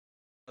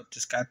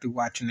Just got through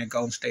watching the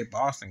Golden State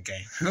Boston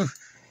game.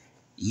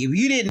 If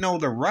you didn't know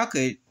the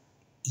record,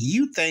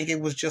 you think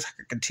it was just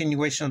a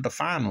continuation of the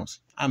finals.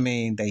 I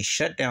mean, they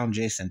shut down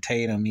Jason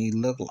Tatum. He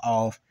looked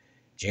off.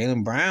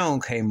 Jaylen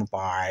Brown came up all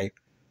right.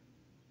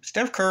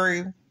 Steph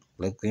Curry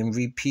looked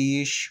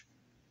MVP-ish.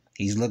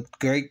 He's looked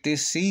great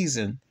this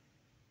season.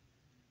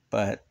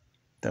 But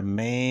the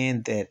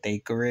man that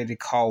they already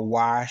call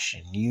Wash,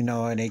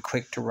 and they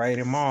quick to write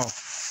him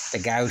off. The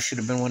guy who should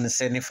have been one of the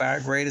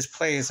 75 greatest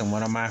players and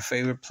one of my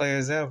favorite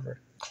players ever,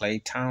 Klay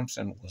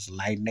Thompson, was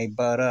lighting their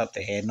butt up.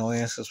 They had no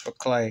answers for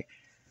Klay.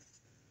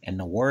 And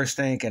the worst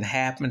thing can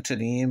happen to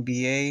the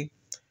NBA,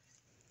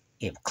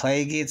 if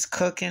Klay gets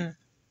cooking,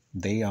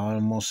 they are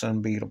almost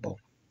unbeatable.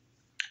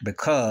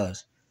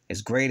 Because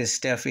as great as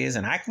Steph is,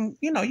 and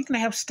you can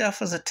have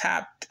Steph as a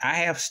top. I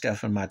have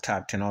Steph in my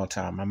top 10 all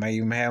time. I may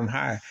even have him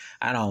higher.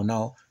 I don't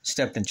know.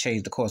 Steph done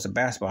changed the course of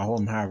basketball. I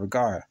hold him high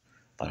regard.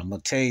 But I'm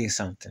going to tell you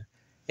something.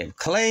 If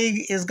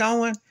Klay is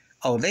going,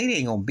 they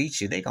ain't going to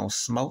beat you. They going to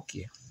smoke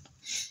you.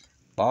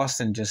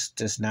 Boston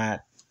just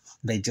not.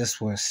 They just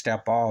were a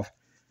step off.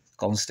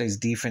 Golden State's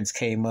defense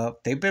came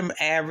up. They've been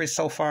average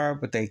so far,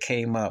 but they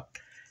came up.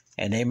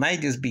 And they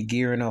might just be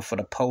gearing up for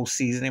the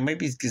postseason. They might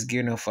be just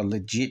gearing up for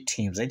legit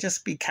teams. They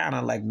just be kind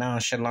of like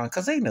nonchalant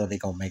because they know they're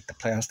going to make the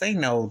playoffs. They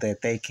know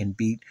that they can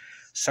beat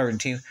certain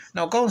teams.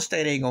 No, Golden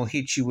State ain't going to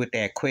hit you with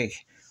that quick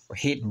or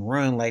hit and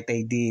run like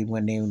they did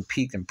when they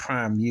peaked in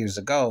prime years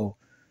ago.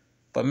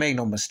 But make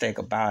no mistake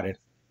about it.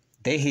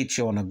 They hit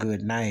you on a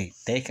good night.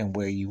 They can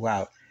wear you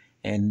out.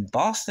 And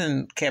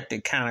Boston kept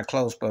it kind of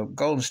close, but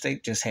Golden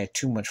State just had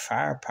too much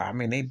firepower. I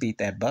mean, they beat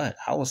that butt.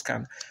 I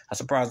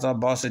surprised our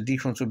Boston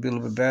defense would be a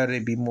little bit better.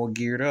 They'd be more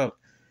geared up.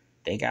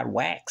 They got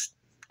waxed.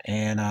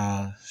 And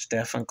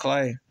Steph and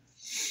Klay,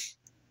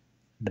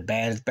 the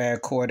baddest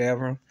backcourt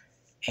ever.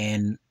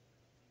 And,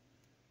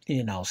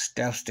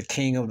 Steph's the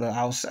king of the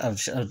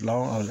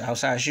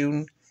outside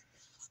shooting.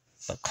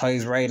 But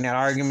Klay's right in that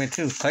argument,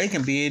 too. Klay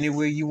can be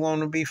anywhere you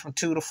want to be from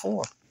 2 to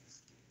 4.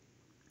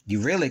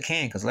 You really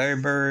can, because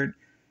Larry Bird,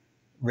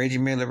 Reggie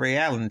Miller, Ray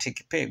Allen take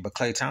your pick, but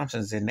Klay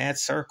Thompson's in that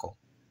circle.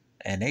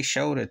 And they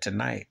showed it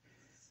tonight.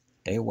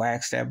 They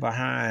waxed that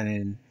behind.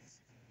 And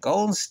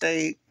Golden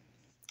State,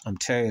 I'm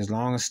telling you, as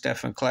long as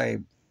Steph and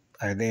Klay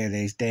are there,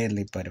 they're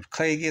deadly. But if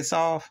Klay gets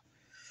off,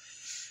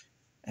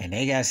 and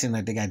they got to seem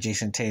like they got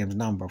Jason Tatum's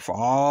number, for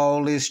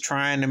all this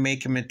trying to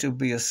make him into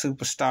be a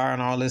superstar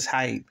and all this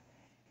hype,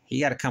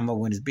 he got to come up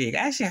when it's big.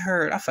 I actually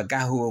heard, I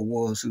forgot who it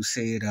was who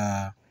said,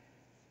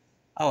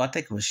 I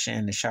think it was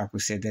Shannon Sharp who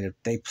said that if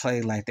they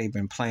play like they've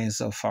been playing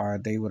so far,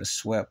 they would have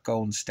swept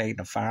Golden State in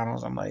the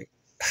finals. I'm like,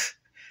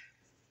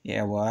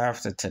 yeah, well,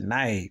 after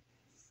tonight,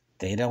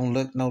 they don't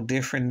look no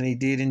different than they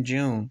did in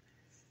June.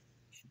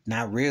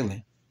 Not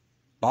really.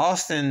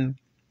 Boston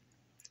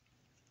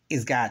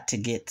has got to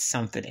get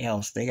something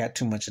else. They got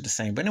too much of the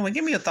same. But anyway,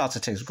 give me your thoughts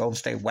and takes. Golden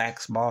State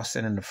waxed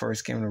Boston in the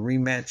first game of the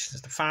rematch. It's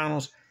the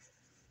finals.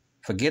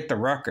 Forget the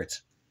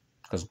records,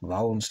 because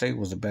Golden State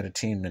was a better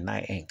team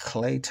tonight. And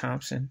Klay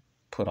Thompson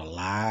put a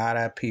lot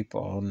of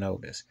people on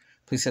notice.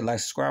 Please hit like,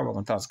 subscribe,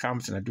 welcome thoughts,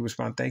 comments, and I do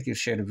respond. Thank you.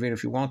 Share the video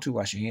if you want to.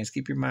 Wash your hands.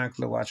 Keep your mind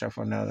clear. Watch out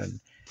for another. And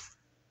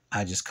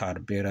I just caught a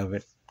bit of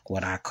it.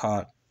 What I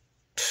caught,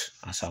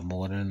 I saw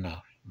more than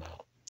enough.